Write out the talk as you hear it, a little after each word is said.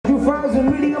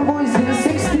1,000 million voices,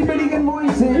 60 billion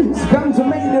voices come to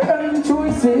make their own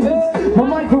choices. My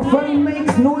microphone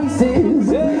makes noises.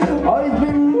 I've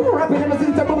been rapping ever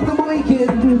since I was a boy kid.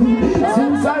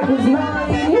 Since I was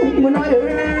 9, when I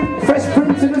heard Fresh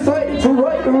Prince and decided to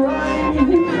write a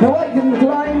rhyme. Now I can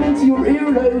climb into your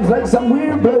earlobes like some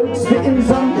weird bloke, spitting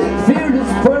some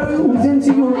fearless prose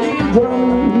into your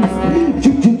eardrums.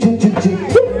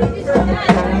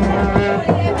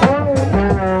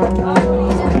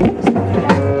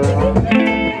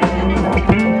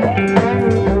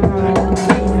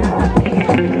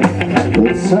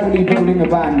 We're slowly building a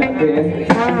band up here.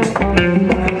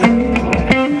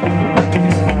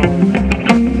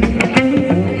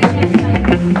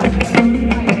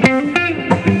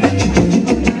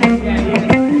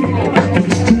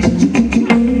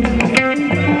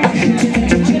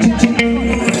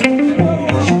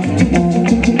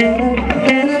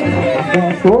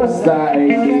 What's that?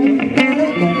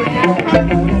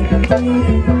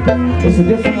 It's a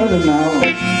different rhythm now.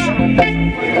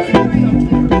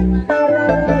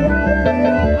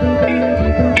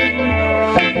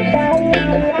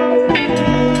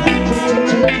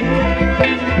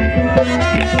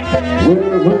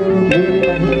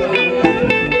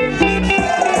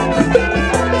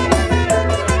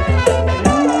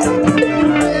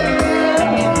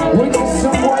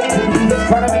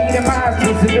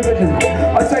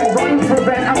 I say run for a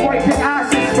vent and wipe your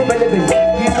asses for a living.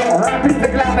 You don't rap in the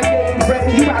glamour game, friend,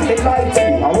 you have been lied to.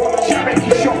 I want a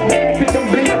charity shop, pick and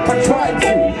blink if I try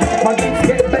to. My beats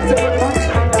get better at once,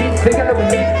 beats together with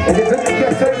me. It isn't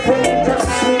just so full, trust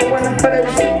me when I'm fellow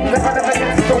scenes. I've had a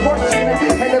chance to watch it,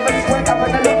 hell of a sweat up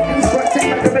in the loft and sweating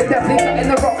like a bit definitely in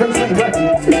the rock and swing ready.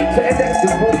 So index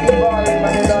is 45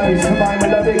 and it lies for my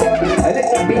melodic. A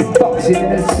little beat boxing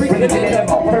and a spring in an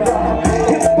opera.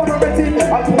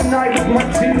 Up all night with my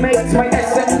two mates, my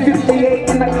SM58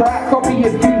 and the crack copy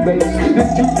of Cubase. The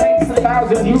two makes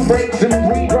 1,000 new breaks and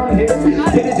re-drum hits.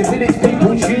 Village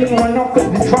people tune one off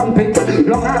of the trumpet.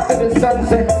 Long after the sun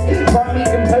sets, find me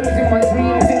composing my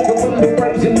dreams in the window,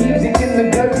 frozen music in the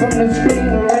glow from the screen.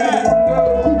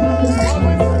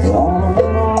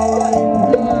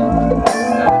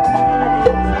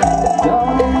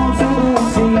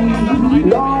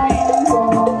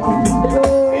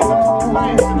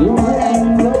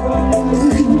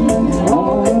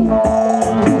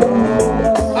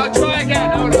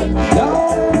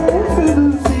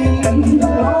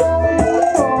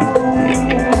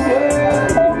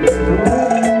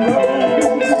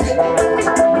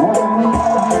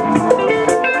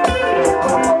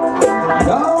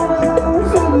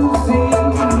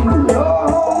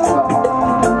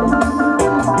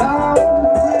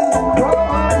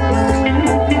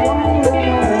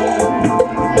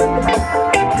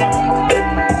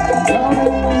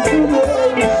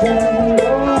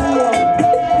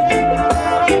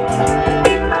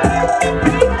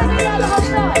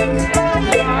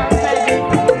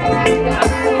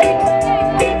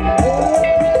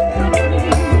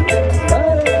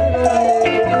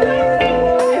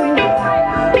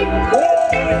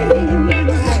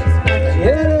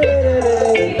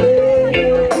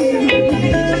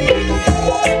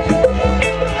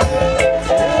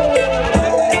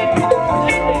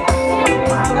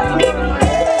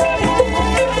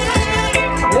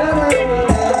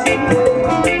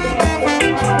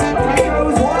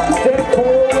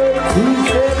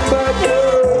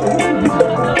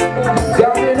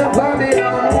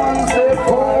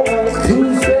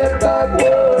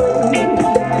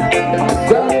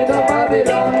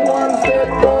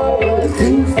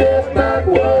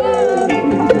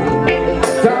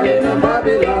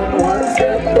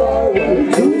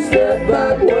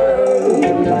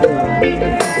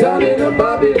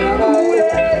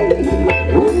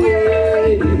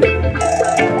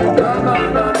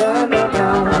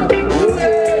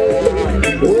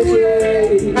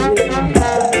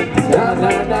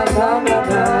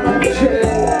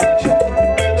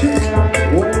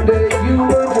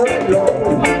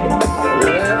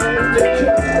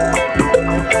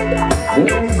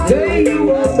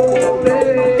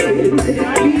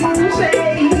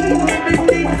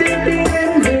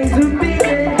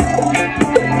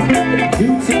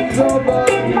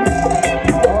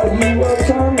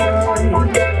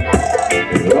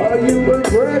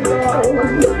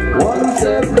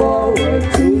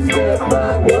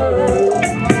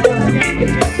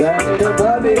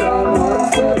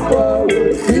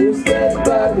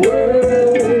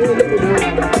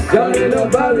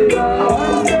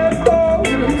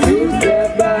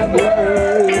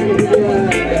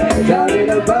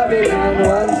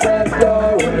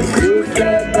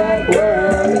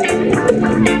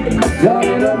 Down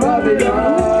in the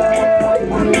Babylon.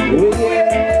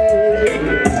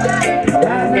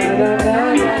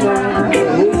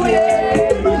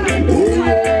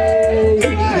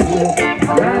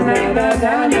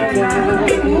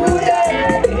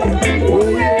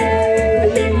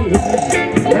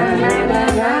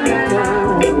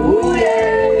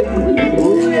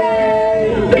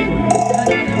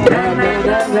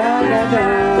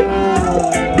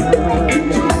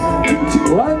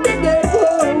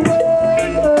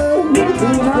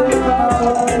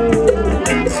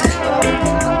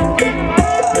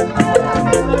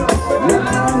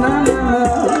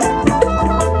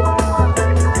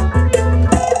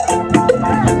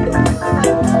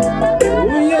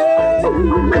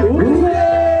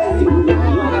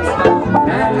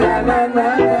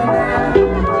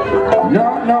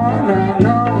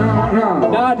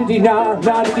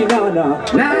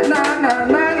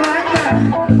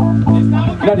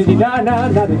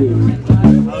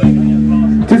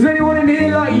 Does anyone in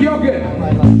here like yogurt?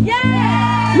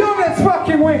 Yeah! Yogurt's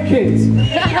fucking wicked!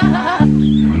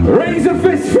 Raise a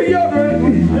fist for yogurt!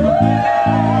 Raise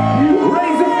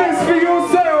a fist for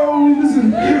yourselves!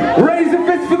 Raise a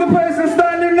fist for the person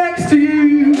standing next to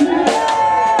you!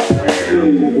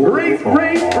 Raise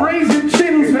your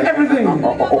chins for everything!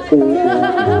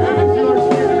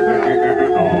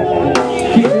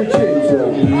 Keep your chins up.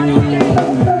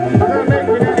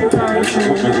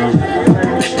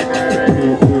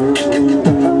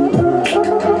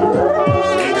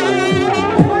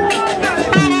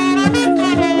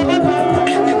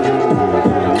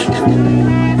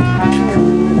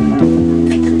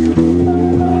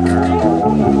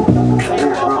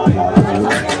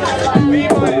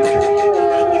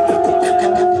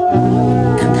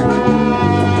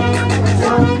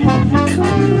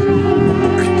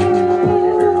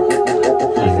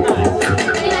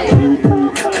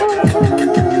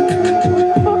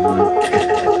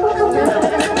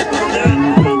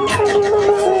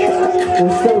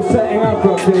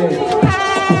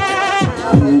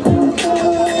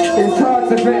 It's hard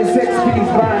to fit a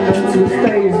 6-piece band onto the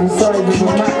stage the size of a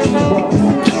matchbox.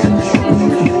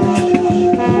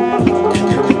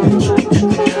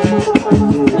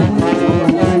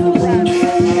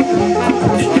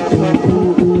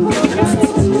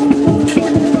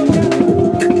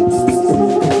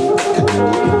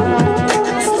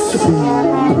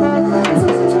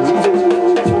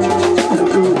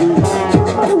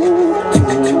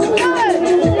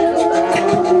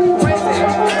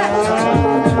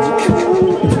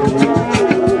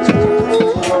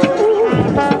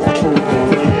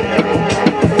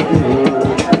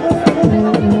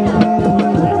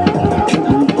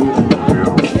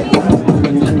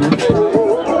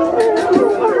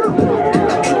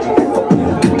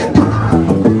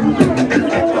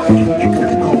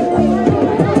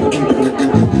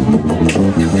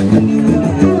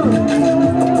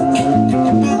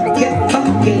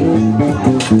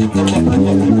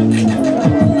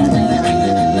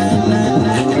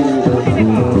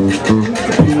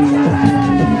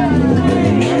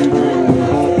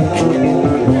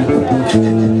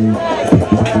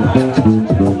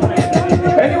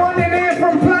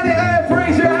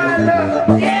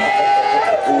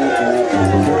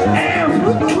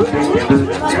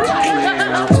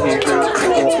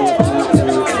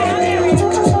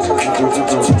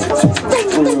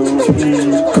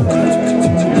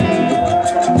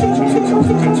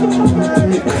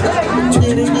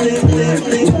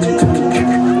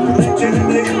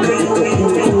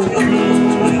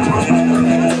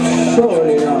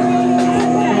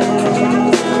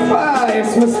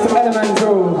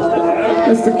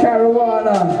 Mr.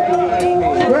 Caruana.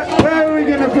 Where are we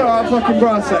going to put our fucking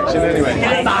brass section anyway?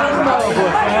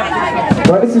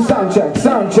 Right, this is sound check,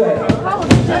 sound check.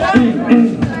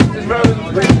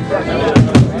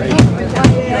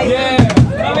 Yeah.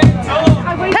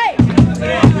 Hey!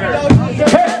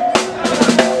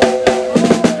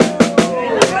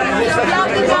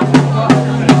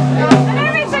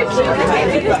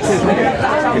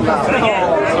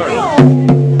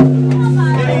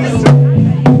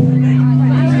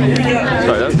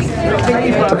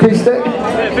 Acoustic.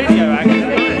 Video actually.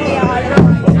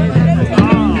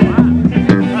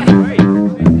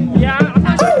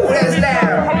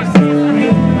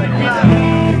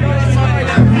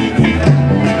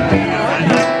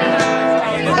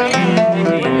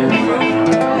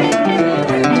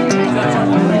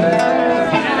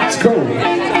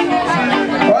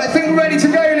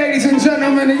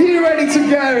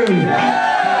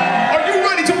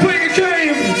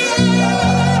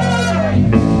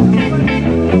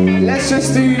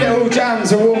 Just do little jams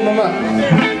to warm them up.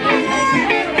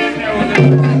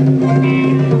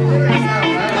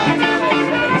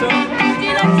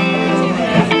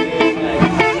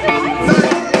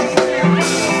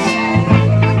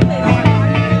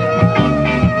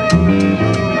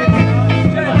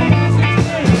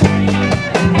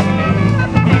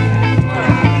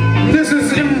 This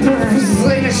is improvisation.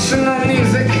 International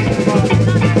music.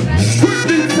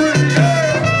 Strictly free.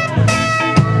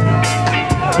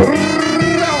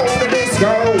 Roll the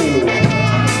disco.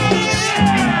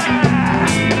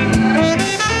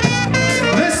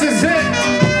 This is it.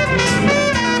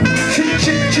 Chick,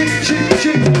 chick, chick, chick,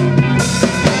 chick.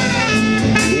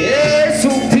 Yeah, it's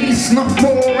all peace, not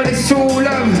war, and it's all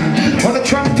love. On the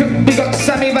trumpet, we got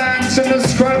Sammy Vance and the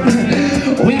scrub.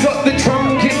 We got the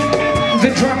trumpet,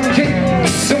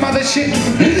 some other shit.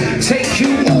 Take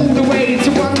you all the way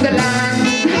to Wonderland.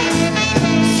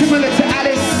 Similar to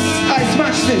Alice, I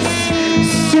smash this.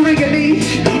 Dizraeli,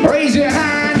 raise your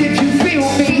hand if you feel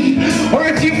me, or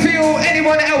if you feel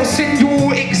anyone else in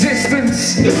your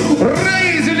existence.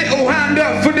 Raise a little hand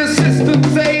up for the system,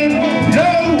 saying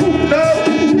no, no,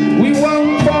 we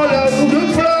won't follow the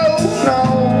flow. No,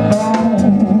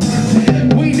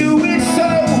 no, we do it so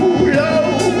low.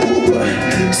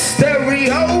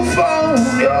 Stereophone,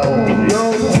 yo, yo.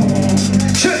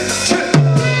 Chit, chit.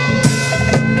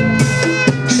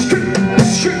 Strip,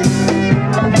 strip.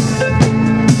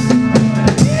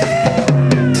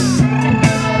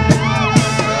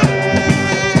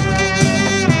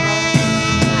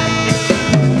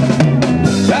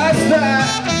 That's that.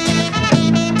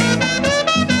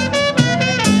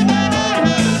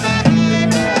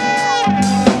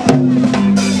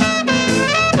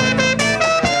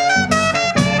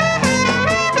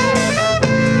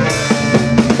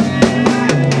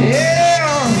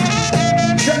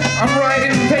 I'm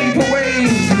writing paper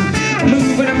waves,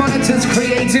 moving the monitors,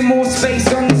 creating more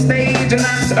space on the stage, and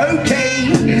that's okay.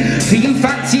 Do you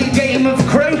fancy a game of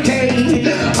croquet?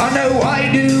 I know I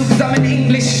do, cause I'm an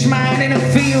Englishman in a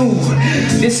field.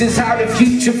 This is how the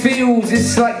future feels.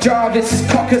 It's like Jarvis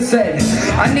Cocker said,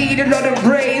 I need a lot of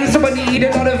brain, so I need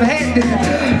a lot of head.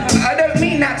 I don't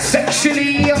mean that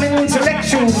sexually, I'm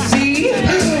intellectual, see?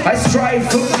 I strive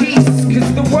for peace,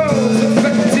 cause the world's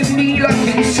affecting me like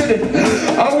it shouldn't.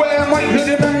 I wear my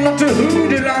hoodie and not a hoodlum.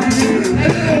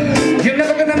 You're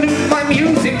never gonna move my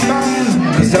music,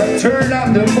 man, cause I turn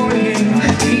up the volume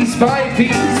piece by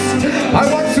piece. I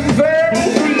want some verbal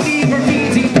 3D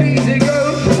graffiti, please it go.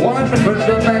 1 for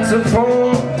the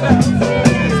metaphor,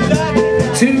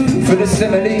 2 for the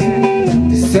simile,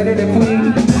 the sedative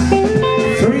weed,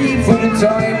 3 for the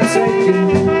time taken,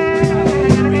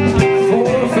 4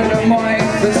 for the mind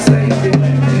forsaken.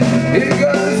 It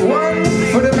goes 1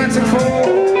 for the metaphor,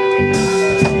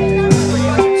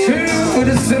 2 for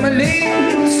the simile,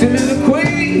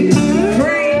 soliloquy,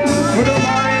 3 for the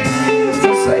mind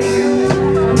forsaken,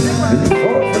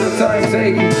 4 for the time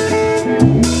taken.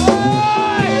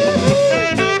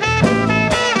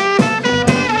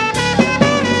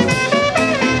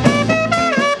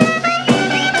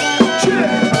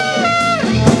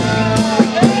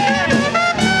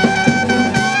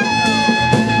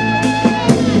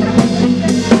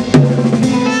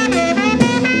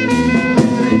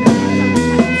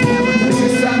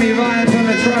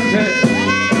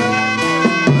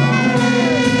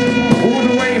 All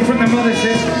the way from the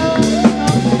mothership.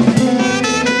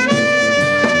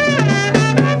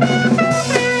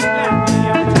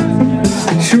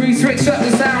 Should we switch up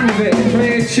the sound a bit?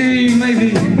 Play a tune,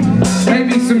 maybe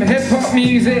some hip hop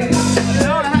music.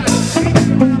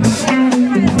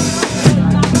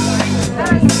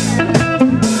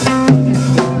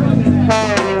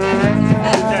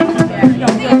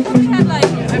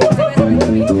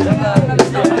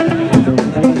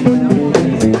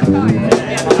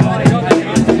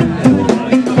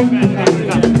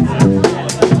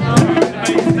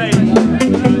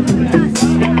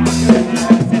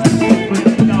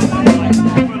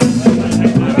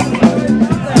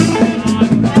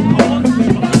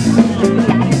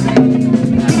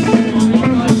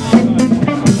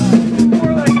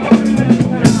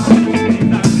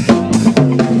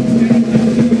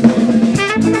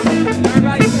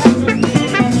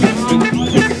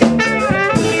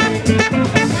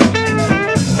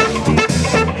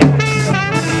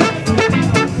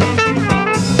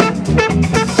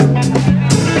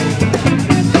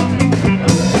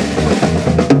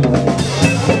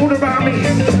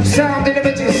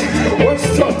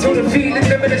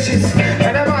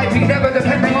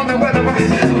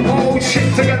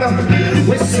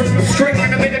 With some string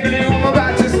and a bit of glue, I'm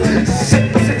about to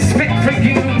spit for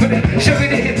you, but show me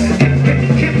the hip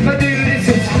I do this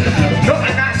is not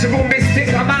a natural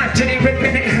mystic, I'm actually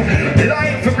ripping it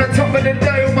live from the top of the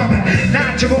dome. I'm a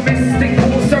natural mystic,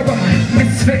 also a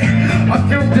misfit. I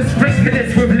filled the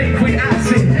sprinklers with liquid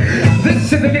acid.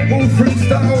 This is a little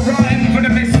freestyle rhyme for the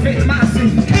misfit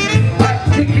massive. I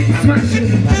kick it, smash it,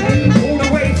 all the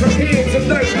way from here to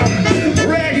Dover.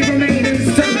 Rarely remain in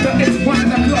center, it's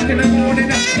 1 o'clock in the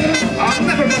morning. I've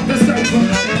never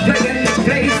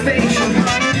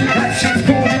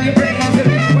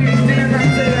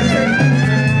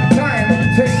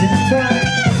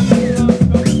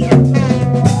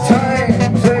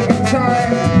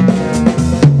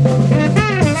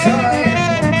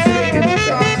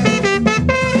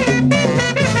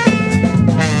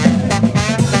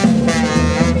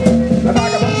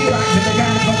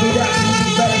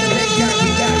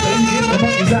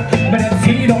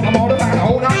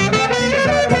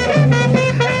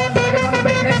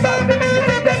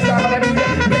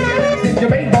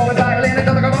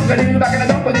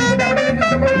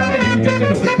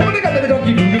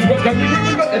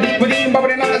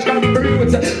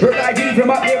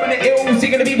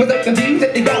was up the views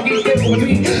that the doggies live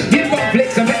between. You've got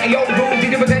flicks and petty old rules. You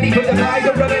never any for the lies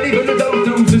of rubber, even the those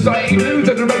through society blues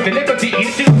on the road to liberty. You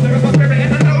choose the river spirit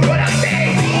and I know what I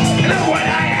say. I know what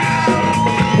I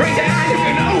am. Raise your hand if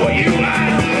you know what you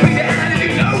are. Raise your hand if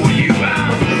you know what you are.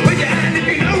 Raise your hand if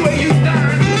you know where you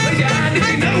stand. Raise your hand if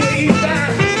you know where you stand.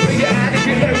 Raise your hand if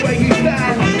you know where you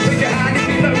stand. Raise your hand if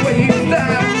you know where you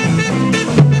stand.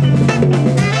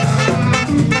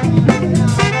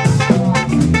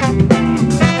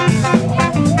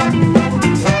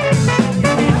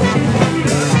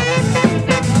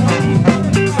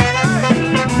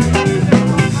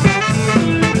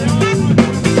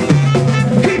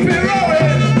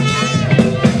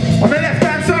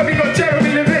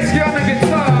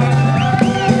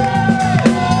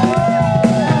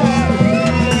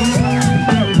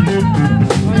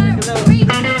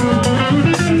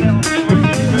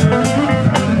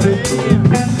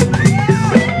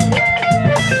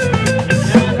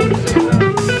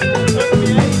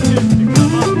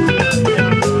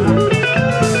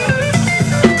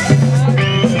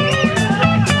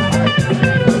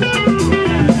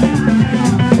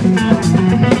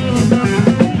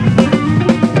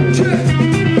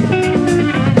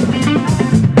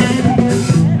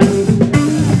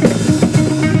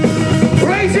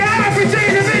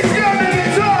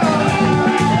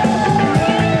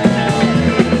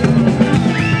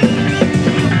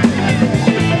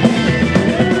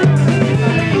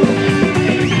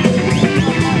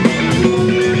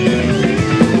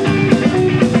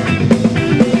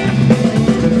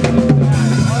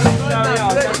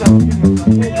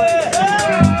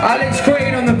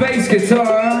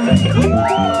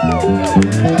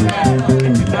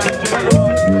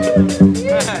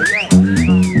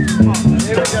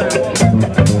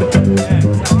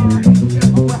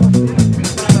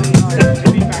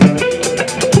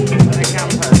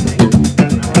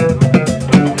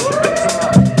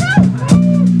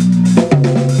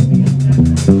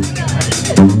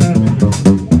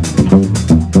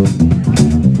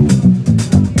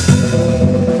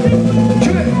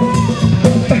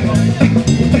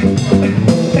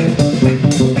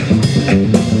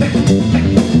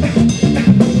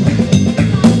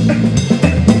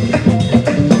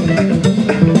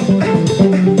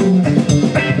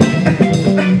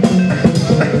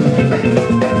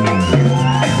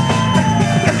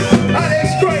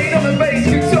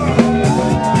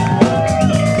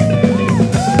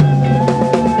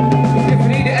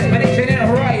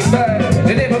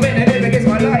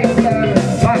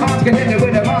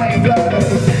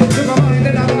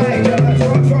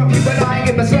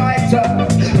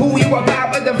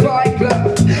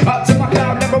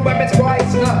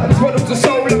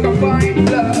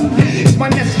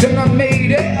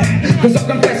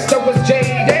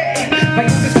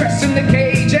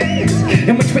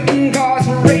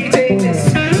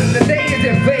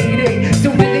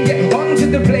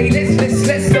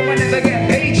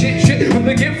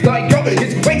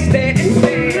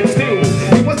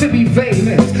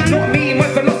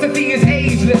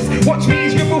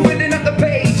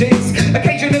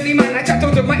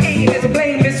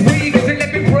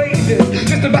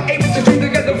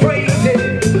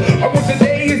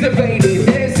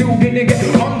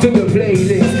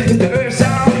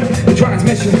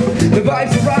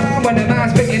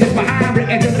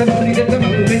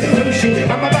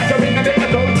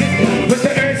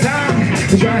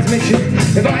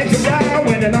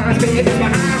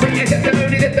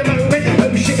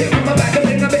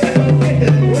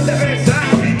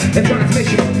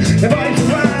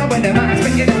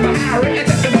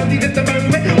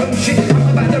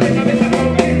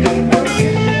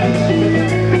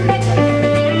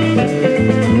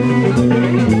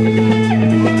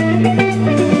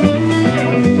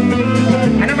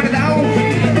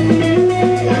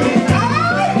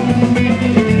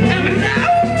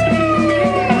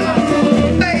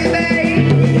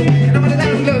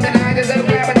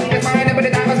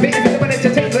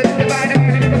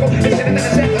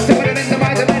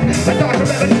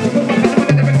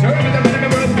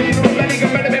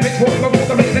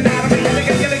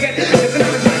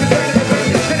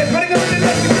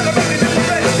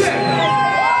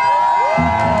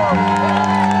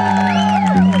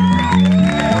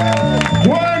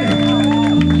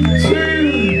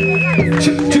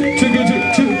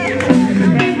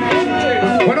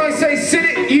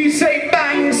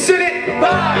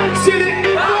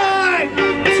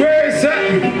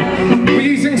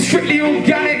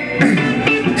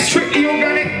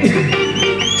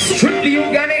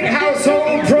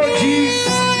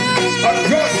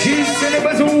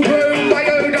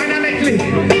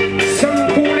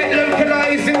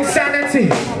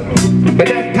 But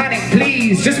don't panic, please.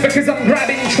 G's just because I'm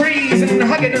grabbing trees and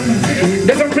hugging them.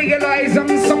 Doesn't realise I'm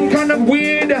some kind of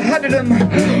weird hoodlum.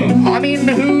 I mean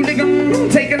hooligan,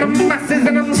 taking them masses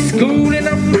and I'm schooling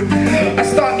them. I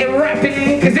started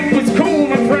rapping because it was cool,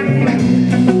 my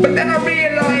friend. But then I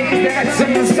realised it had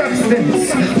some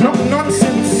substance, not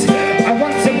nonsense. I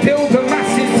want to build a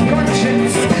massive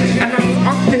conscience, and I'm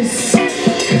on this,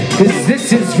 because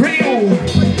this is real.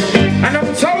 And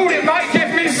I'm told it might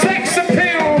give me sex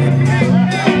appeal.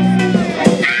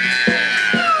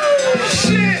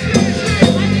 Shit.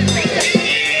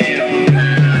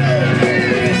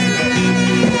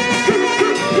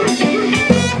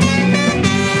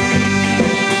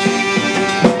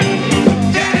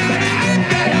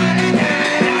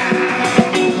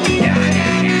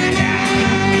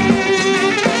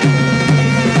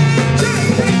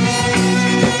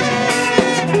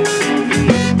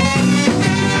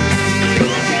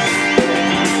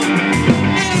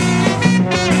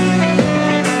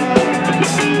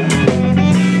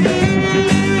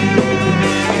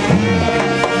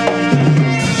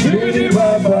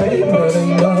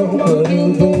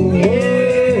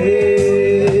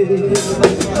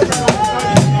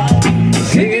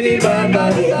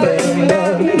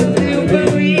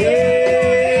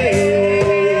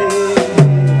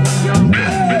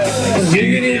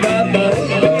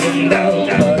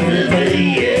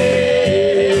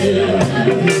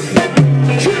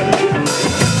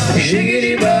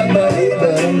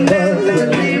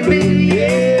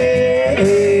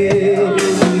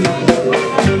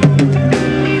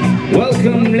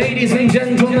 Ladies and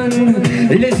gentlemen,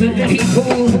 lizard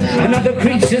people and other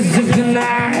creatures of the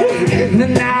night,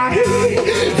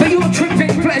 for your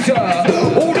tripping pleasure,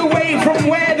 all the way from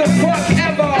where the fuck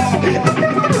ever.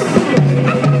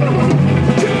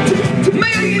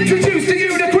 May I introduce to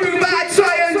you the crew Bad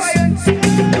Science?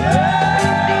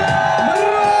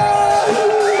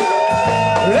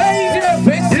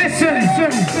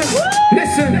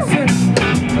 Listen,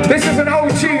 this is an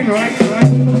old tune, right?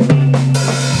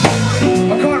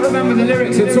 Remember the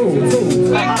lyrics at all.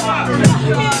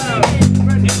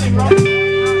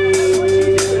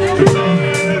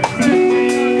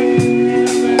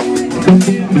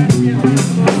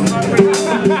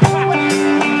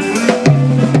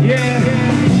 Yeah,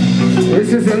 this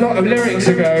is a lot of lyrics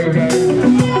ago.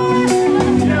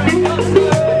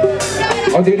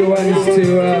 I'll do the ones to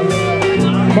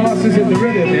Masters of the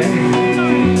Rhythm, yeah?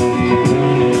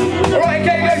 Alright,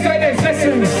 okay, goes like this,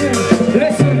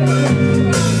 listen.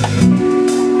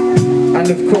 And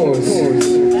of course,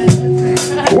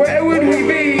 where would we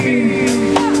be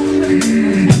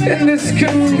in this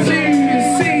confused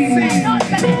scene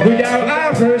without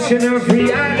our version of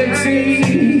reality?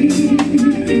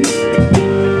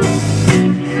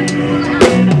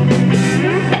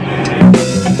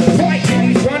 Fighting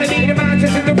each one of these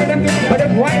mountains in the rhythm, but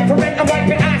I'm white for it, I'm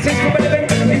wiping asses for a living.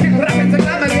 If you rap it to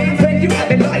glamour games, then you have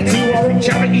been lied to. Or a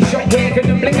charity shop where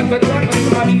can blink of a light.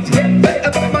 I need to get better,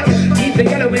 but my keep the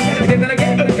yellow in.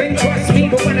 Trust me,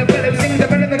 but when a fellow sings, the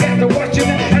fellow get to watch him.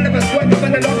 I never sweat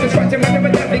when the love is watching, when the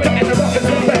definitely got in the rock and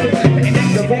roll.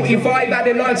 The 45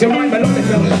 added lines to rhyme along with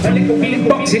a little wheeling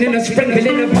boxing and a sprinkle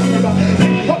in a bumper.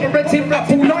 Operating up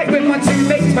all night with my two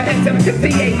mates, my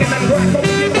SM58 and I'm right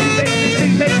over here. Two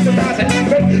mates about a new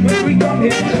rate when we come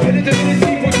here. But it doesn't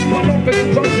seem what you want off for the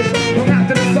process. Long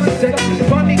after the sunset,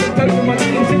 finally got over my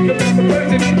teams in the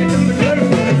frozen images of the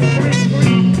globe.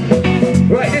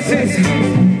 Right, this is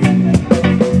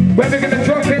where we're gonna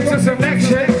drop into some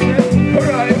action.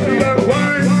 Alright,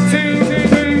 1, 2,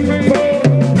 3, 4.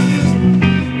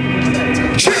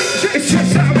 It's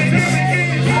just how it is.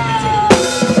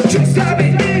 Just how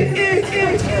it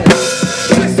is.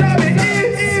 Just how it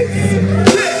is.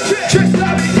 Just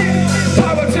how it is.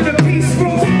 Power to the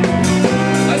peaceful.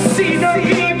 I see no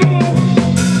evil,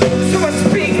 so I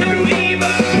speak no evil.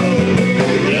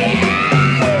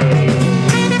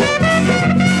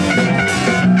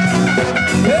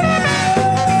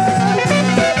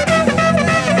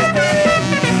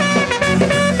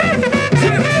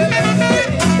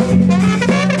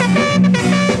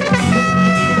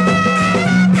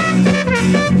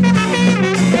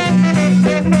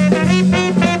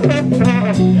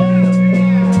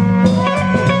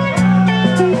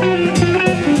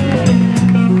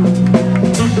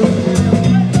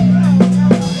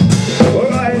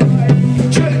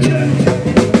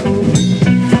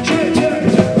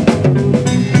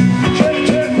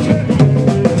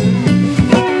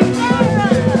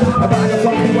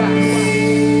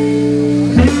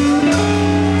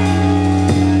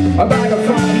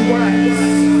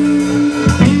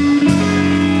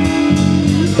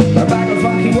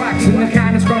 Wax and the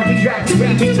kind of scrumpy tracks. 3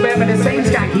 weeks better than the same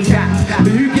skanky cats.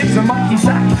 Who gives is a monkey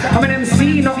sack. I'm an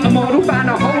MC, not a model, fan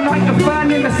a whole night of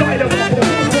fun in the side of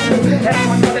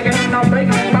everyone's got to get in, I'll break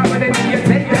it, but when you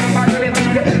take that, I really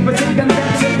like it. But take them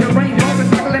down, take the rain, all the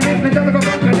struggle and it doesn't go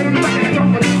back, and then back in the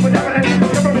front, but whatever it is,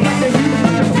 whatever it is,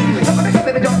 somebody got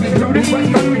the job, through this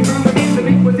west country, through the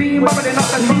beat with the but they're not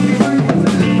the country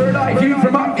roots. Bird eye view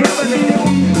from up here, and they do.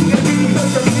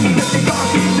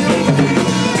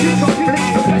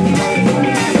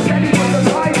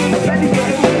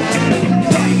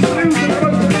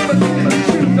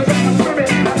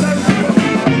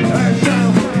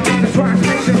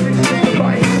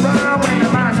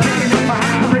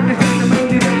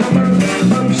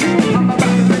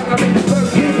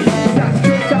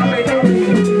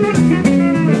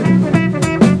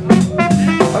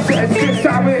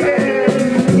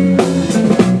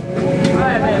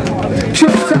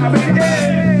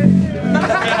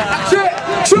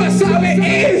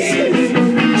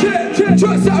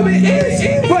 Trust how it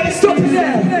is, but it's stopping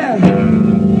there.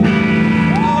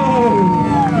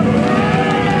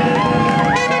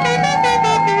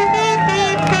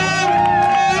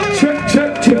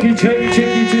 Chicky to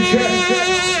check.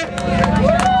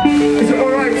 Is it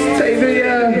alright to take the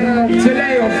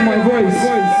delay off my voice?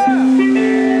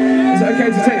 Is it okay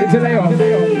to take the delay off?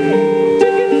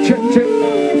 Check.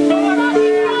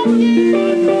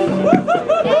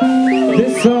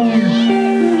 This song.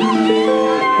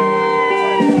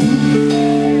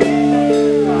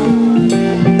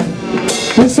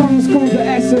 This song's called The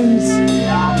Essence.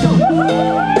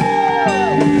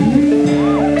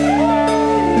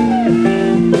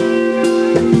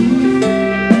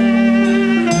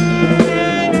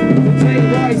 The day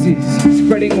rises,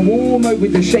 spreading warm over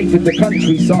the shape of the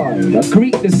countryside. I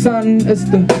greet the sun as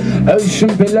the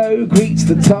ocean below greets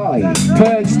the tide.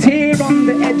 Perched here on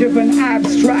the edge of an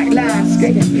abstract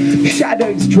landscape,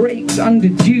 shadows draped under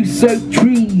dew-soaked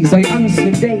trees. I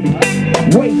unsedate,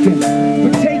 waken,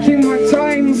 but taking my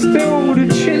time still. The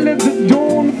chill of the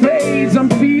dawn fades. I'm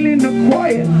feeling the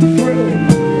quiet thrill,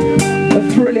 a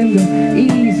thrill in the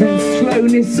ease and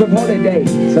slowness of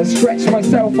holidays. I stretch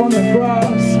myself on the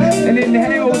grass and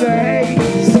inhale the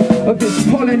haze of this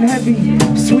pollen-heavy,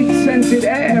 sweet-scented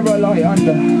air I lie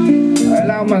under. I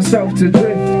allow myself to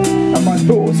drift and my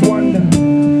thoughts wander,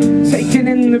 taking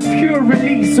in the pure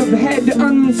release of head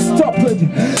unstopped,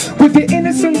 with the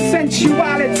innocent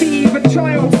sensuality of a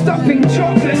child stuffing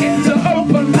chocolate into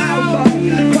open mouth,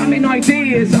 cramming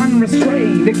ideas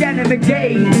unrestrained again and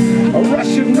again. A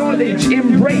rush of knowledge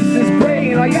embraces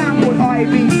brain. I am what I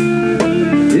be.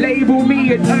 Label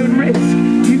me at own risk.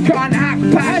 You can't act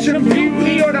passion,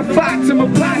 beauty, or the fact I'm a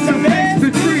pacifist.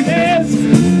 The truth is,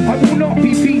 I will not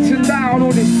be beaten down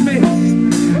or dismissed,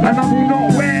 and I will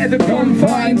not wear the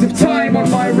confines of time on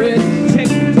my wrist.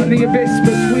 But the abyss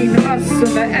between us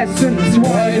and the essence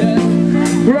widen.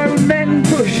 Grown men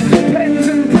push pens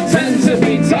and pretend to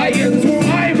be titans. Well,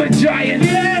 I'm a giant,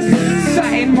 yes.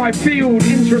 Sat in my field,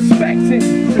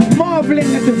 introspecting,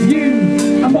 marveling at the view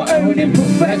and my own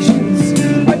imperfections.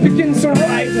 I begin to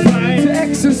write, to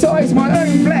exercise my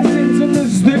own blessings, and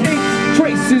as the ink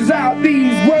traces out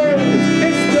these words,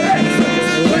 it's the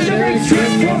essence. When the race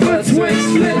trip from a twin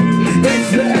split, it's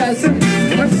the essence.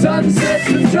 When sunsets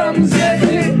and drums get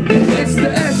hit, it's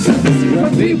the essence.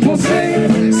 When people say,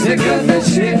 sick of the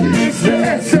shit, it's the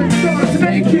essence. Start to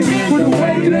make it with a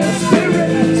weightless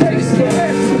spirit. Taste the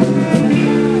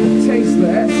essence. Taste the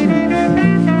essence.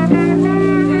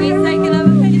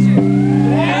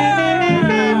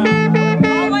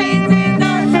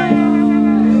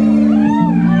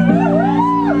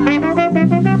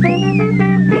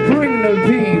 Bring the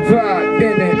beat back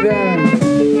in it then.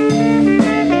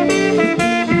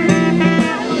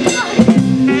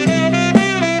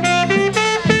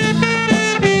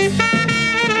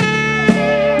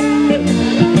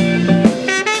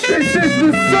 This is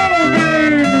the soul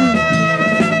moon.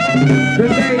 The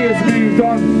day has moved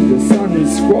on. The sun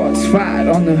squats fat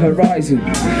on the horizon.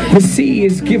 The sea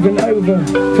is given over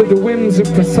to the whims of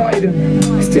Poseidon.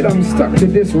 Still I'm stuck to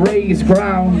this raised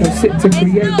ground. I sit to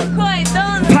create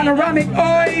panoramic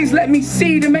eyes. Let me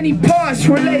see the many parts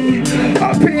relate.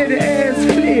 Up here the air's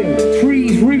clear.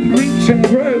 Trees root, reach and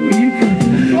grow. You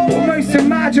can almost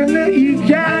imagine that you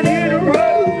can hear the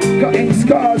road. Cutting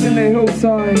scars in the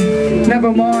hillside.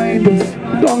 Never mind,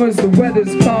 as long as the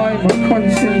weather's kind, my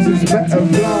conscience is better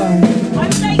blind.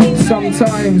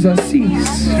 Sometimes I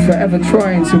cease, forever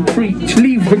trying to preach.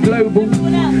 Leave the global,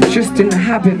 just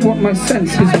inhabit what my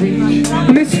senses reach.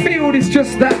 And this field is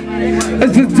just that.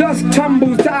 As the dusk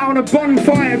tumbles down, a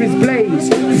bonfire is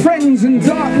blazed. Friends and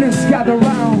darkness gather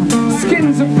round.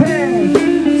 Skins are paired,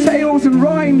 tales and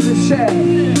rhymes are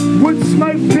shared. Wood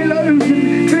smoke billows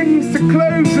and clings to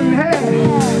clothes and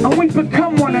hair, and we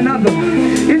become one another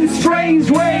in strange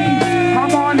ways.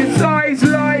 Harmonized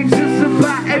lives is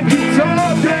about every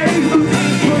dark day.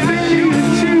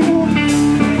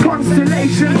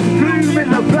 Constellations bloom in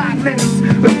the blackness,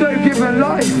 there's no given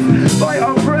life by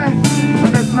our breath,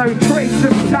 and there's no trace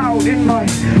of doubt in my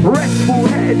restful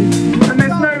head, and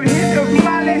there's no hint of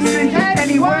malice in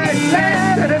any word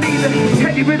said, and either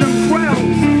heady rhythm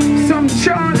swells, some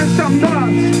chant and some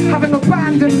dance, having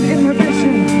abandoned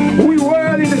inhibition, we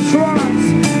whirl in a trance.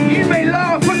 You may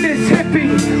laugh at this hippie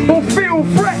or feel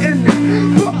threatened,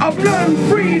 but I've known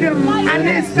freedom and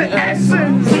it's the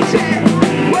essence.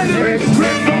 Whether it's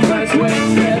ripped off as steps,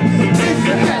 it's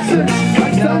the essence.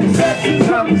 Like sunsets and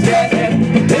drums getting,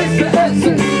 it's the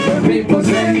essence. When people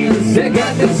say you're sick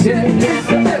at this shit, it's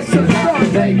the essence. Not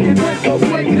naked, but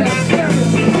waking up scary.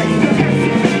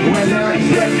 Whether it's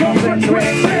ripped off as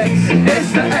steps,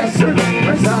 it's the essence.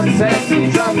 When sunsets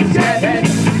and drums getting,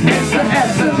 it's the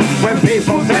essence. When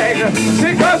people say you're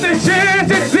sick of this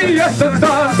shit, it's the essence.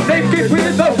 Not naked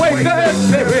with the waking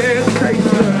spirit. It's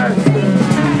the essence.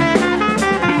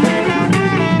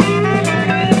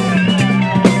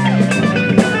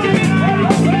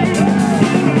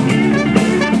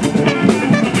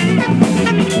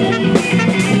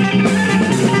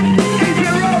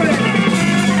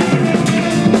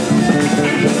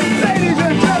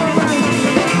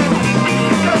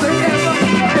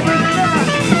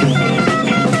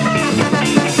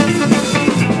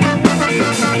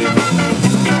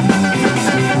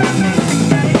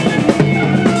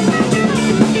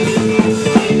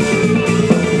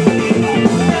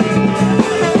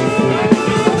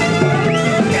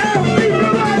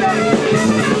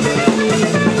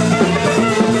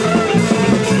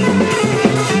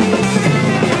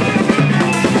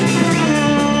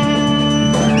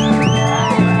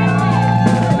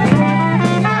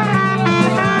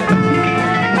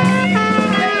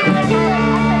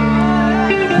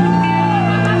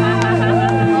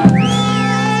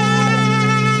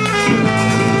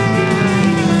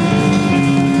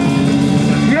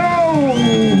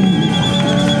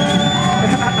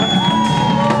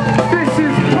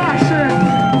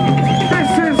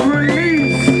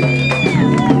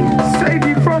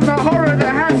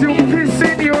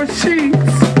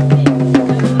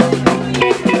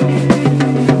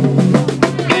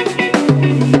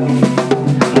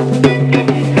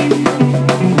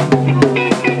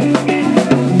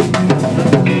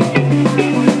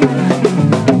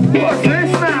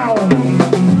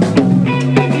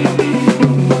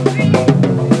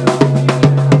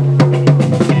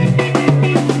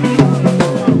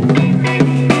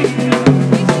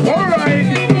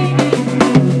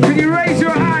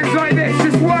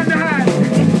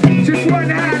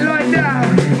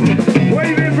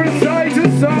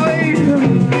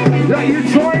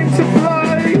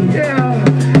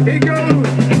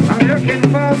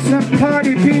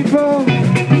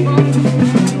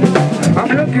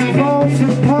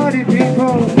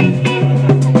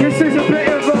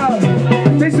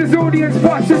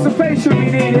 Participation we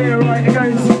need here, right? It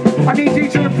goes, I need you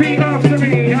to repeat after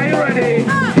me. Are you ready?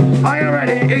 Are you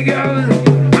ready? It goes,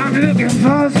 I'm looking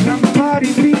for some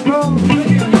party people. I'm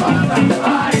looking for some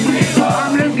party people.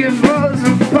 I'm looking for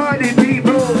some party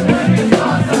people. I'm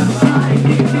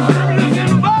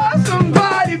looking for some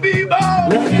party people.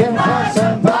 Looking for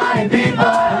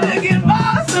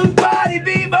some party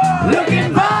people.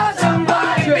 Looking for some party people. Looking for some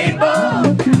party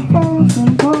people. Looking for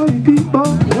some party people.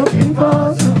 Looking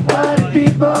for some party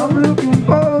people. I'm looking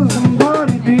for some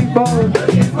party people.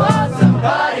 Looking for some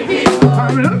party people.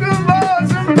 I'm looking for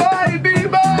some party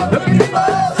people. Looking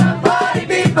for some party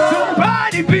people. Some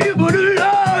party people to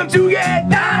love to get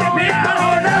down on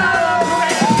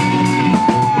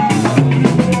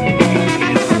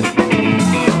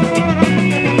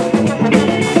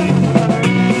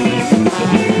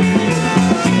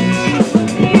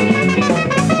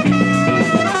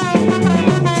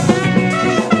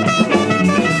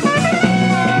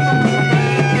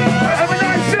And when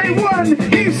I say one,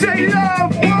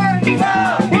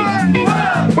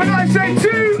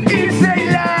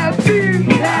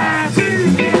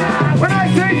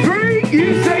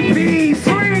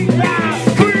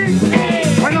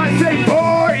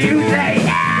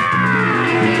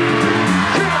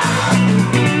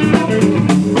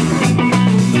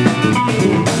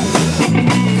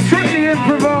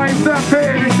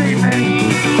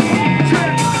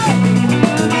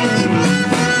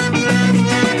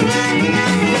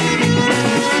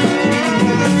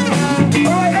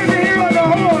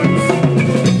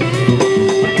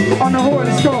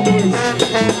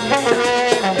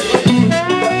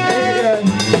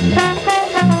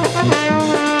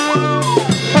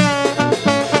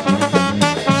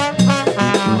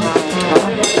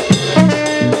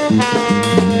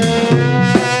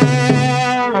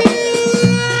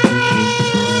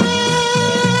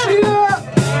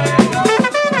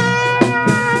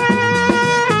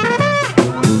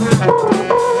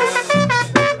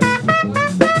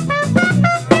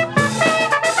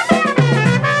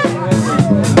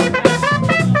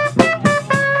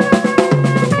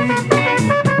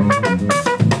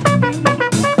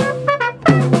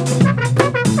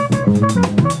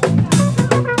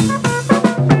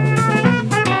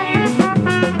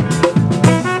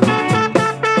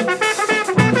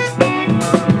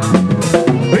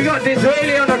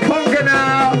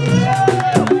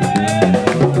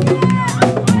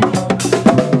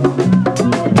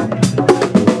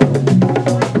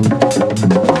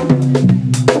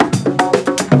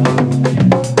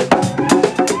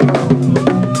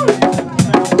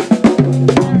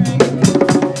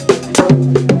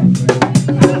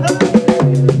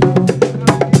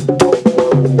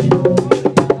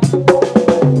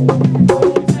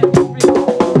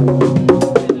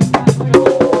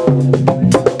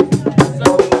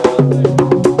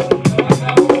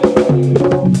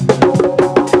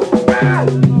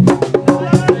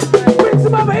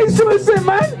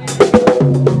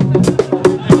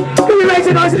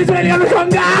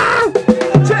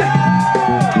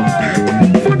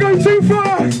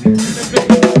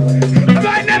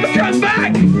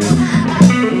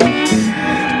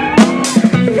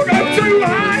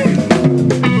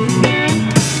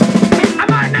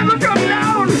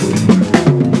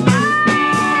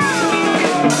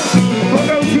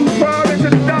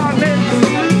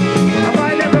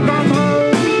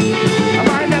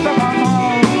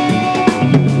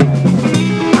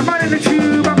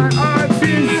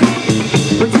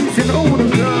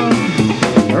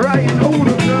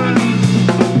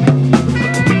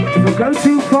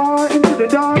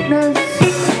 darkness,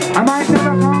 I might never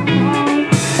come home.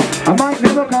 I might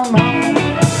never come home.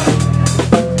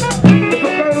 If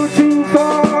I go too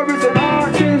far as an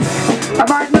artist, I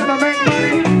might never make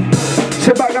money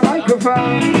to buy a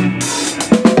microphone.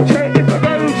 If I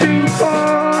go too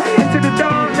far into the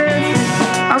darkness,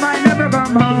 I might never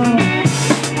come home.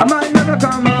 I might never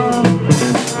come home.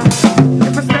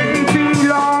 If I stay too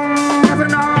long as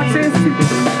an artist,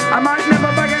 I might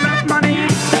never bag enough money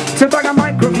to buy a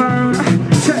microphone.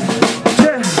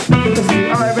 It's the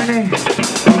irony,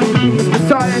 it's the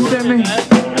science in me.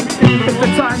 It's the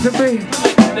time to be,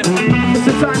 it's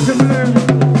the time to bloom.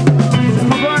 It's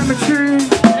my rhyme of tune,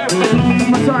 it's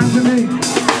my time to be.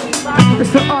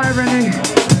 It's the irony.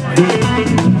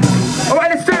 Alright,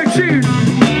 let's do a tune.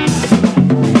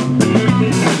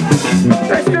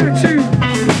 Let's do a tune.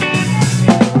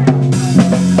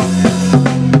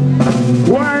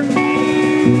 1,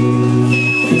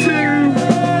 2,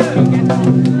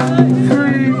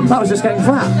 3. That was just getting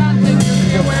flat.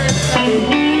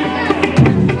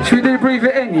 Should we do breathe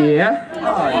it in, yeah?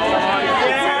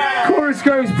 Chorus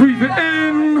goes breathe it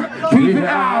in, breathe it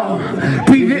out,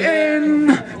 breathe it in,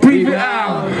 breathe it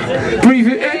out, breathe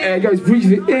it in. It goes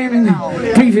breathe it in,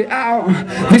 breathe it out.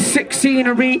 This sick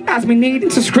scenery has me needing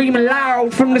to scream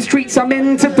aloud. From the streets I'm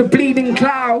into the bleeding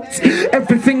clouds.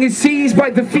 Everything is seized by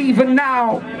the fever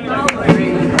now.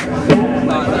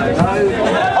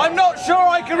 I'm not sure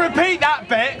I can repeat that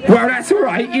bit. Well, that's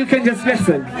alright, you can just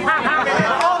listen.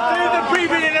 I'll do the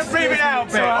breathing in and breathing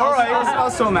out bit. Alright. I'll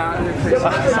sort out.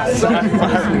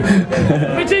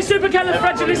 We do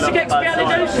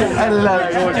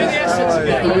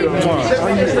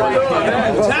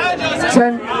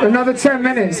supercalifragilisticexpialidocious. Another 10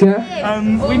 minutes, yeah?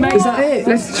 Is that it?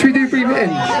 Should we do breathe it in?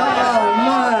 Oh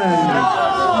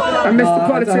man! And Mr. I don't have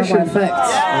Politician. my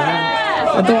effects.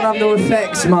 I don't have no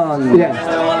effects, man.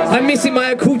 Yeah. I'm missing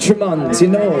my accoutrements, you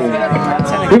know.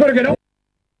 We gotta get on.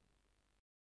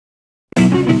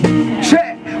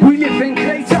 Check. We live in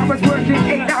clay towers, working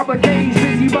 8-hour days,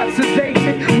 busy but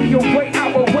sedated. We await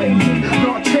our wages,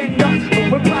 not chained up,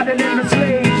 but we're paddling the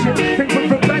slave ship. Think we're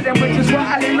rebelling, we're just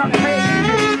rattling up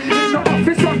pages. In the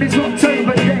office on this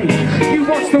October day, you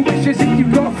watch the wishes and you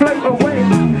gotta float away.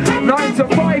 9 to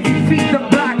 5, you feed the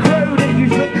black road, and you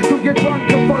drink till you're drunk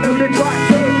and follow the track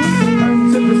road.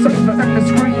 Home to the sofa and the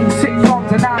screen,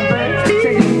 sitcoms and adverts,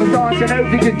 sitting for dancing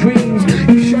over your dreams.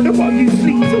 You shudder while you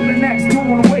sleep till the next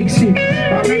dawn wakes you.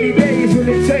 How many days will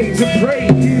it take to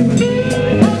break you?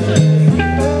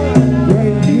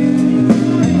 Break you.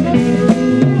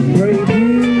 Break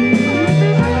you.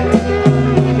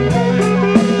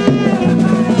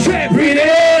 Check, breathe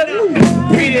in,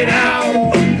 breathe it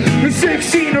out. The sick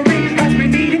scenery has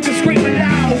been needing to scream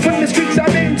aloud. From the streets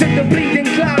I'm into the bleeding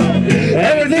cloud.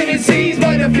 Everything is seized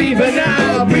by the fever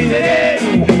now. Breathe it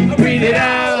in, breathe it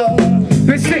out.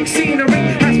 The sick scenery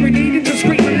has been needing to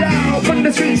scream aloud. From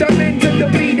the streets I'm into the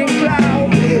bleeding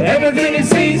cloud. Everything is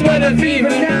seized by the fever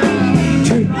now.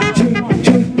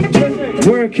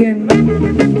 Working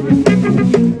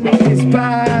is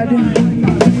bad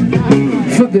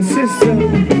for the system.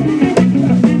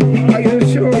 I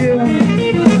assure you.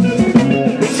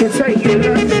 So take your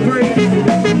lunch break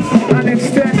and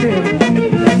extend it.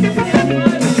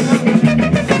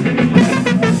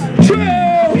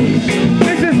 True!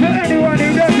 This is for anyone who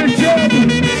does the job.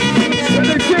 And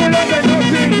they feel like they're not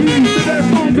being used to their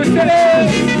full potential.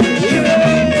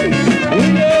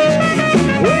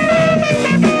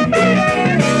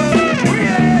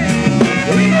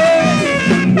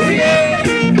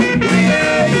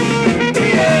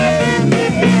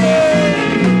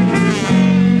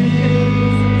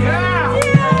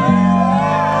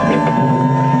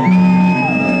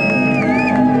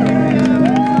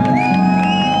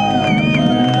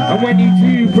 And when you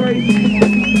do break,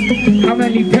 how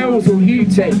many pills will you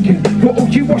take? What will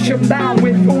you wash them down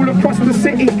with all across the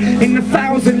city? In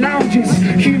 1,000 lounges,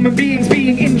 human beings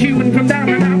being inhuman from down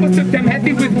and out. Took them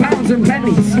heavy with pounds and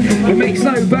pennies. It makes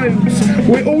no bones.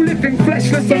 We're all living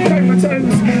fleshless and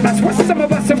comatose. That's why some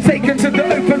of us have taken to the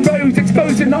open roads,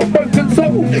 exposing our broken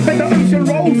souls. And the ocean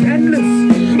rolls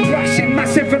endless, rushing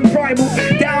massive and primal.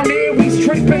 Down here we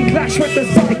strip and clash with the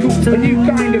cycles. A new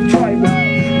kind of tribal.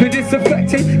 The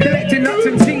disaffected, collecting nuts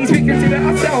and seeds, we consider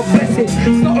ourselves blessed. It's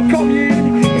not a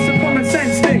commune, it's a common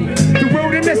sense thing. The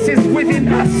wilderness is within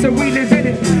us, so we live in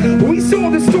it. We saw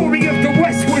the story of the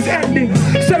West was ending,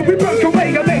 so we broke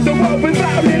away and made the world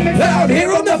without limits. Out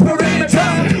here on the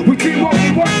perimeter, we do what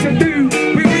we want to do.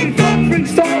 We read from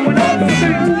freestyle and all the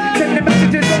food. Send the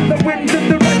messages on the winds and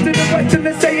the rest of the West, and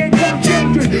they're saying, come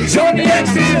children, join the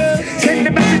Exodus. Send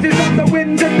the messages on the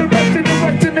winds and the rest of the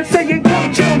West, and they're saying,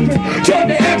 come children, join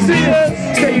the Exodus.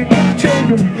 Saying, come children.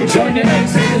 Join the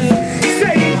exodus.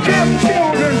 Save them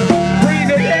children.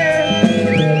 Breathe it in.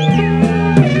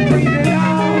 Breathe it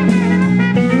out.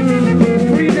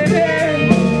 Breathe it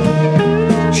in.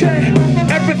 Check.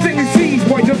 Everything is seized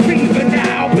by the fever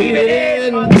now. Breathe it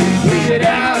in. Breathe it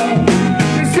out.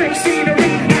 The sick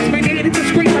scenery as we needed to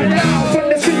scream aloud. From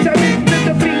the streets of it to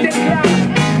the bleeding cloud.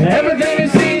 Everything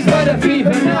is seized by the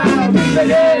fever now. Breathe it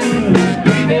in.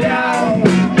 Breathe it out.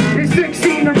 The sick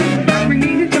scenery as we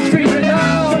needed to scream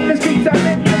aloud. From the streets of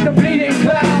it to the bleeding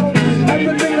cloud.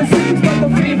 Everything is seized by the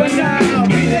fever now.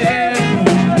 Breathe it in.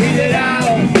 Breathe it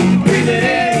out. Breathe it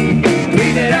in.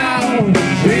 Breathe it out.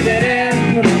 Breathe it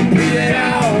in. Breathe it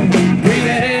out. Breathe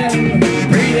it in.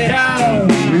 Breathe it out.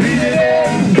 Breathe it in.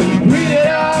 Breathe it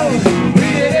out.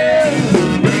 Breathe it in.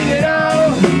 Breathe it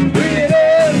out. Breathe it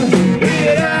in. Breathe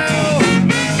it out.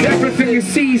 Everything is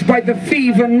seized by the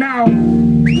fever now.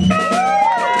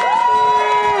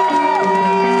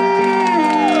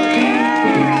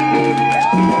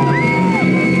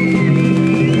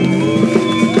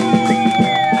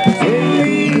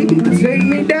 Take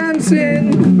me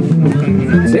dancing.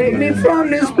 Take me from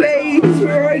this place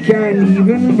where I can't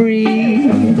even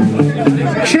breathe.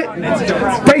 Shit.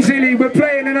 Basically, we're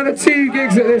playing another 2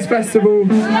 gigs at this festival.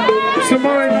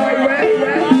 Tomorrow night,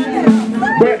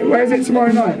 where is it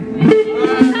tomorrow night?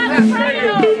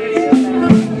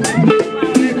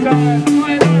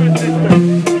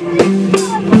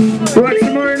 Right,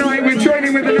 tomorrow night we're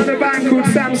joining with another band called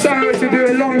Sam Soho to do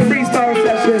a long freestyle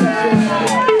session.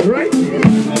 Right?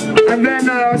 And then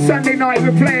Sunday night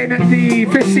we're playing at the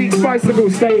Fish Seeks Bicycle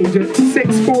stage at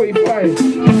 6:45.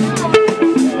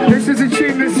 This is a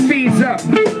tune that speeds up.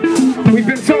 We've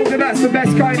been told that that's the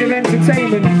best kind of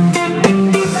entertainment.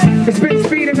 It's been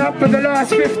speeding up for the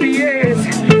last 50 years,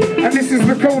 and this is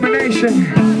the culmination.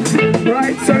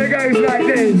 Right, so it goes like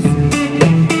this.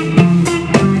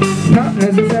 Not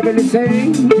necessarily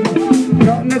sane,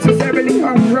 not necessarily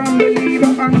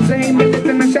unbeliever, untamed, but it's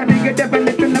in the shadow, a devil,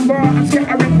 it's in the bar. I'm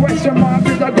scattering question marks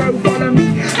as I go, follow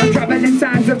me. I'm traveling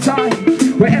sands of time,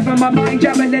 wherever my mind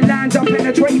jabbing lands, I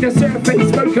penetrate the surface.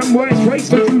 Spoken words race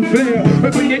for truth clear,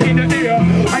 but bring it in the ear.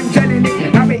 I'm telling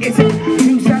it how it is.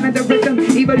 True sound of the rhythm,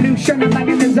 evolution, I'm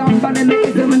hanging the zone,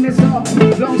 fundamentalism in this art,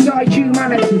 alongside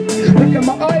humanity. Look at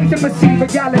my eyes and perceive a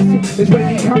galaxy. There's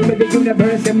really come with the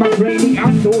universe in my brainy.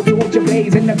 I'm thought torture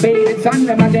blaze in the faded sun.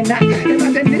 Imagine that.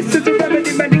 Imagine this is a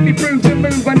remedy, medically proved to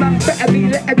move. And I'm better be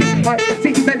let it. I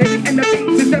see melody and the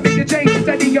beats. It's nothing to change.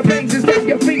 Steady your brains and stand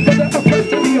your feet for the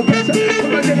oppressor, the oppressor.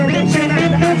 From my generation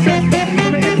and the ancestor.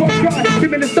 From the hip-hop cry,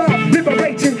 living the star,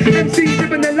 liberating. MC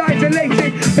living the lives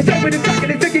elated. It's over the back of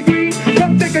the sticky green.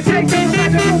 Come take a taste of the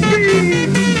magical speed.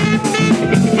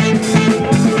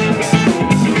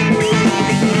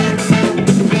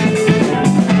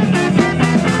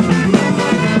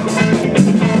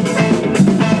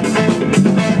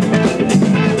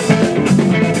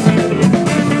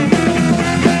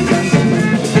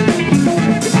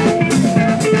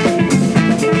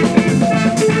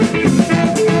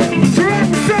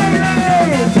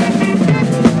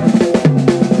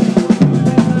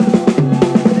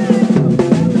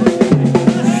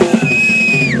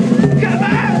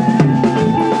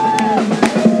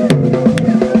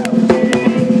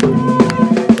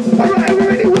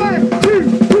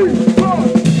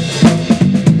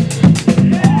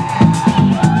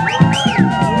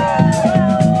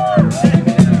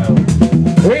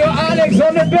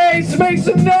 Make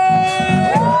some noise!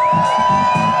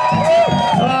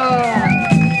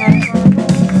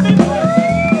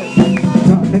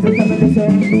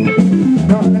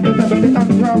 Not necessarily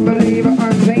unbeliever,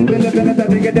 untamed, the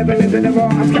devil is in the bar.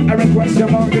 I'm scattering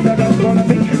question marks as I don't wanna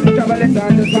be. Traveling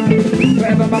down the time,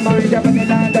 wherever my mind jumping in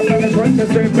land, I'm gonna trace the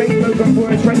surface, moving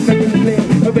words, race and clear.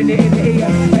 Open it in the ear,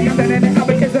 I am done in the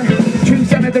algorithm. True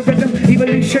sound of the rhythm,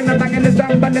 evolution, I'm banging the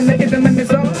sound, banging the ism and the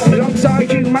soul,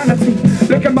 alongside humanity.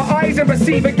 Look at my eyes and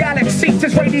receive a galaxy.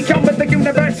 Just ready come with the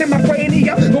universe in my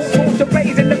cranium. All sorts of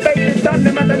blaze in the fade is done.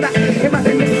 Imagine that.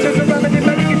 Imagine this is a remedy.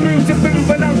 Melody through to move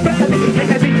and I'm better.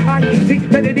 Energy,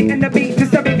 melody and the beat.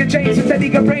 Just having a change. So steady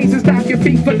your brains and stamp your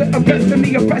feet for the oppressed and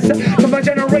the oppressor. For my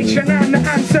generation and the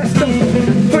ancestor.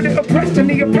 For the oppressed and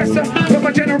the oppressor. For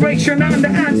my generation and the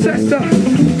ancestor.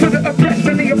 For the oppressed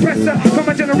and the oppressor. For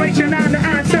my generation and the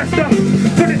ancestor.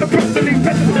 For the oppressed and the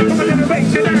oppressor. For my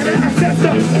generation and the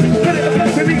ancestor. For the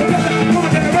oppressed and the oppressor. For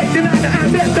my generation and the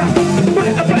ancestor. For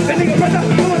the oppressed and the oppressor.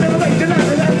 For my generation and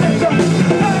the ancestor.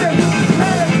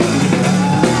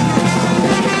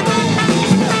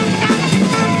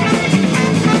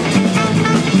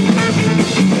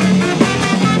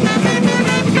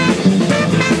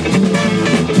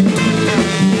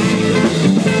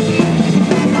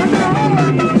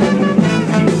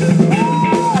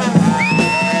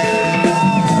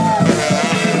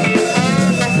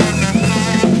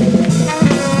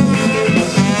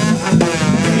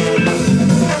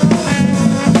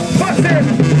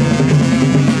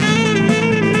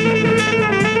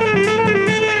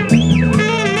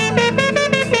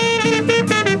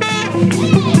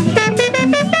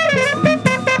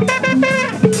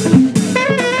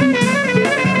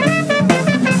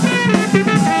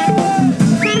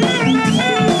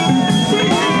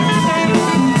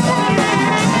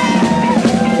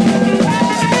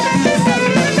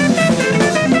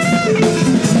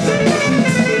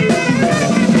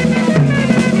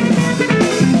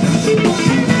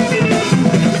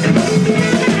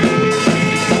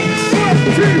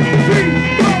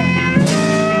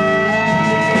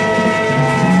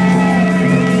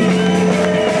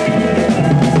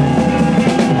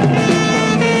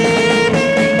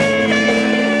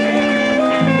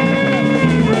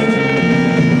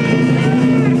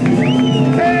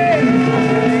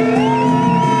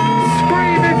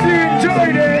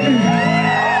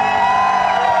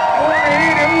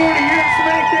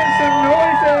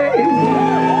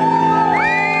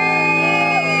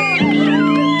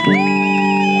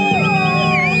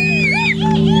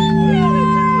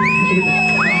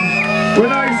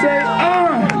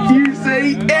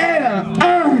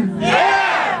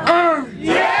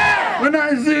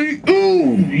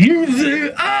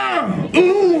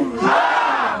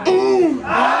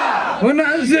 When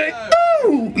I say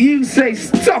ooh, you say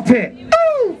stop it.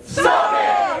 Ooh, stop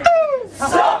it. Ooh,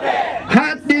 stop it.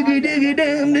 Hot diggy diggy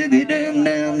dum diggy dum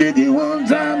dum diggy one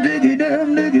time diggy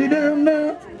dum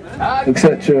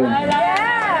etc.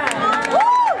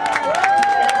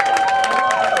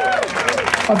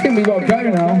 I think we got to go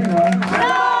now.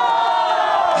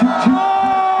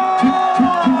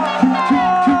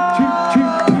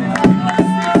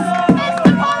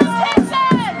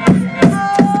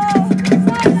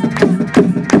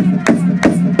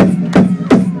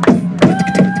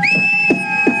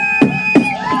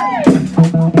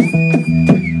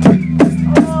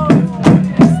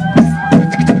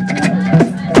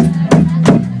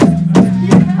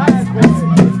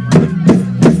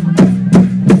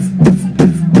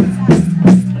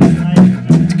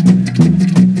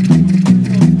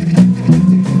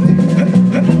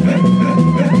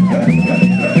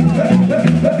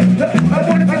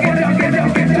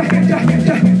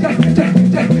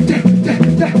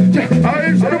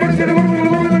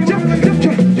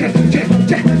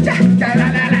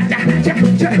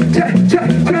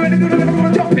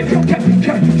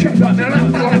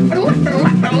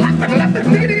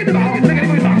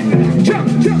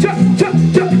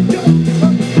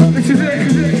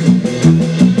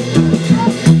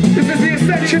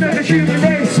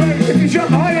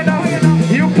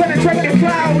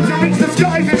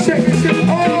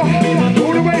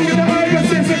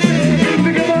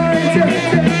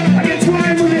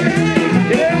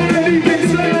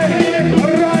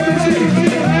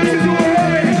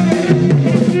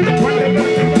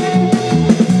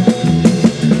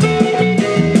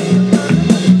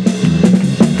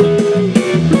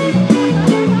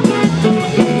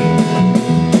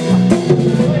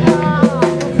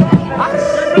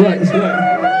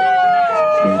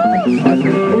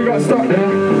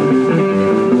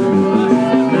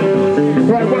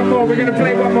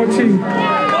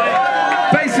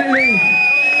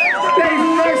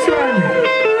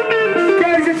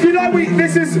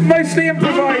 This is mostly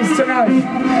improvised tonight.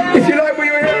 If you like what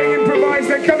you're hearing improvised,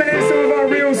 then come and hear some of our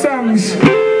real songs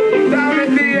down at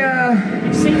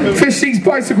the Fish Seeks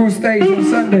Bicycle stage on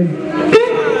Sunday.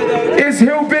 It's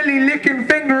hillbilly licking,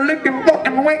 finger licking,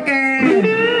 fucking wicked.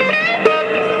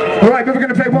 Alright, but we're going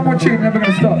to play one more tune and then we're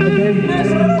going to stop, okay?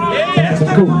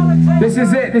 Cool. This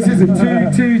is it. This is a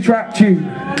two-track tune.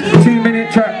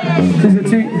 2-minute track. This is a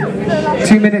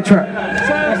two-minute track.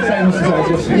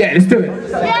 Yeah, let's do it.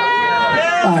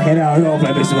 Okay, now I'll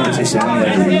play this one. I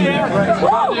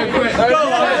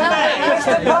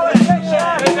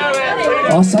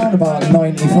sound about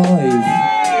 95.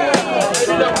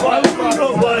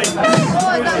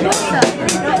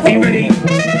 Are you ready?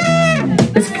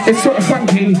 It's sort of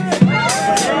funky. I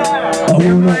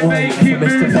will not Make you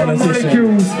move on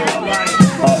molecules.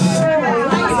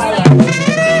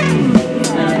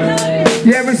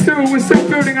 Yeah, we're still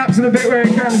building up to the bit where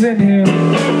it comes in here.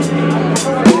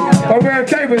 But we're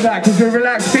okay with that because we're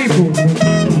relaxed people.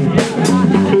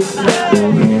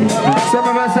 Some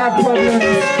of us have problems.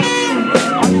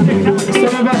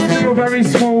 Some of us feel very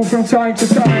small from time to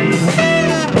time.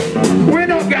 We're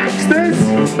not gangsters.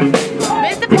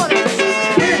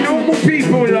 We're normal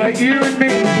people like you and me.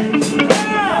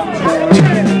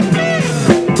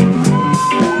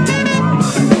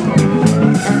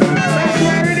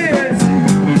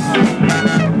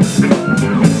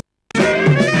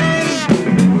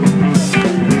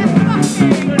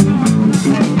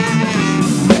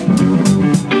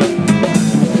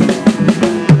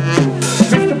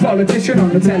 Politician on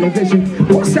the television.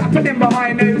 What's happening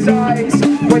behind those eyes?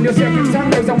 When your second tongue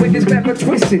goes on with this clever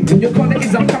twisting and your collar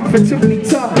is uncomfortably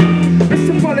tight.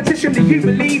 Mr. Politician, do you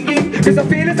believe me? Because I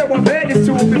feel as though I've heard this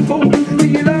all before. Do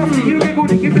you laugh, do you giggle,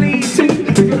 do you bleed too?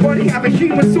 Does your body have a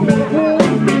human sort of war?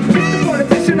 Mr.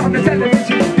 Politician on the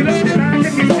television, you look around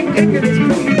and you speak English,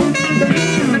 please.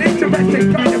 An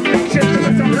interesting kind of fiction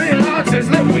with some real answers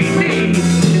that we need.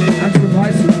 And for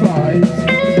my surprise,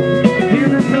 he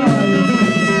replies,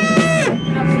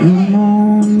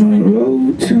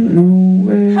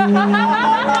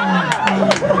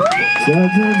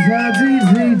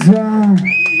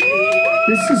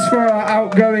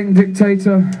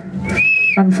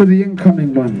 for the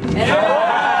incoming one.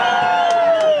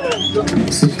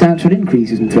 Substantial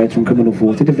increases in threats from criminal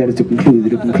force have led us to conclude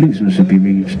that a conclusion should be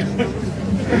reached.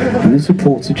 And this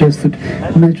report suggests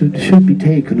that measures should be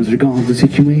taken as regards the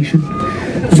situation.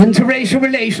 As interracial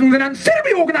relations and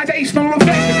ancillary organisational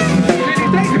affairs.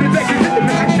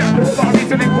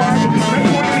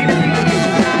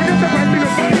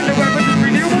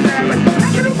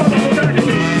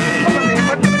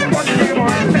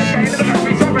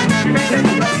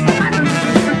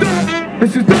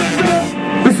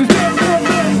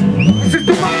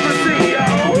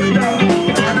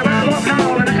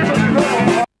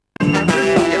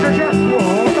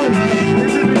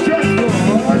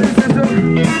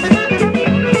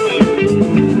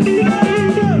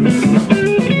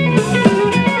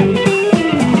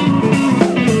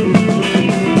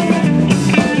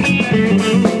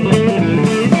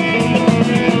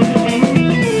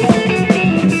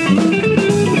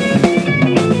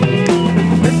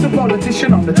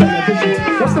 On the television,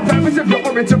 what's the purpose of your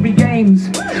oratory games?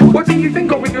 What do you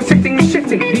think of when you're sitting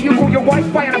shitting? Do you call your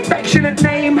wife by an affectionate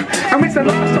name? And when's the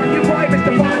last time you cried,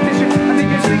 Mr. Politician? And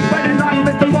then you sleep well at night,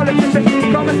 Mr. Politician.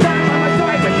 Come and stand by my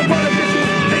side, Mr. Politician.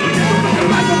 Think you just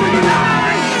look like a big lie.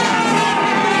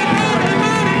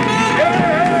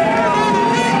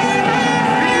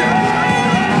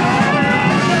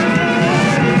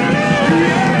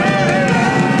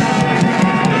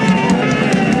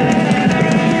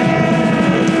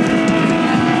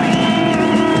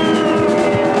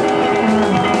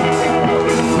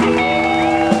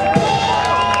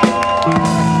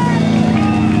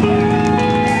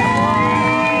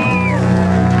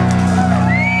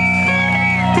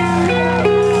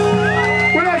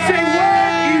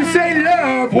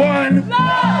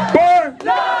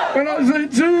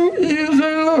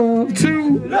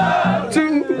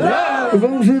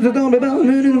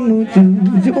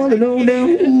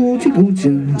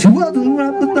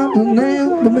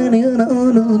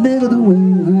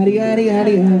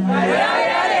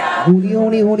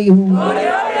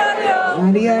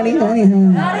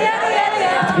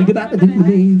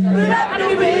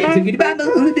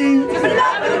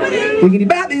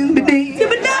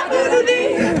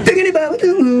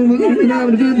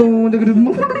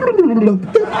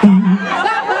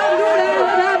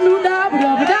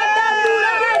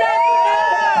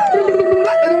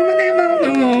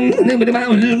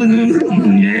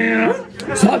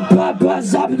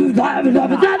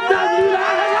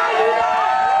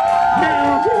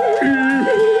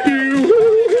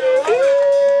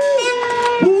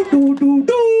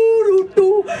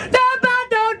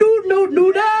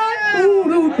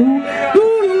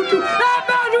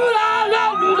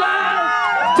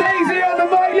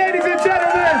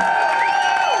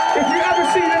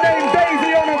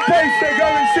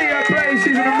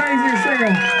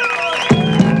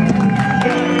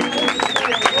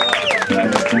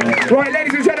 Right,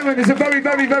 ladies and gentlemen, there's a very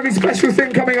special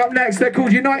thing coming up next. They're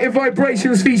called United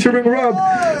Vibrations featuring Rub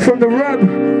from the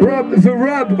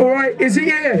Rub, alright? Is he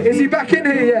here? Is he back in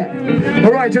here yet?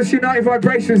 Alright, just United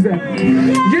Vibrations then.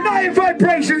 United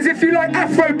Vibrations if you like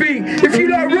Afrobeat, if you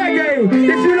like reggae,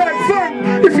 if you like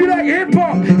funk, if you like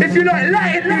hip-hop, if you like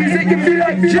Latin music, if you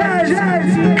like jazz.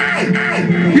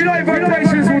 United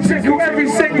Vibrations will tickle every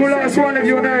single last one of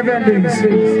your nerve endings.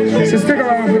 So stick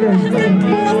around for them.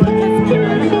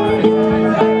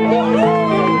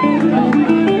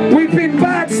 We've been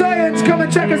Bad Science. Come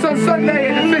and check us on Sunday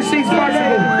in the Fishies Festival.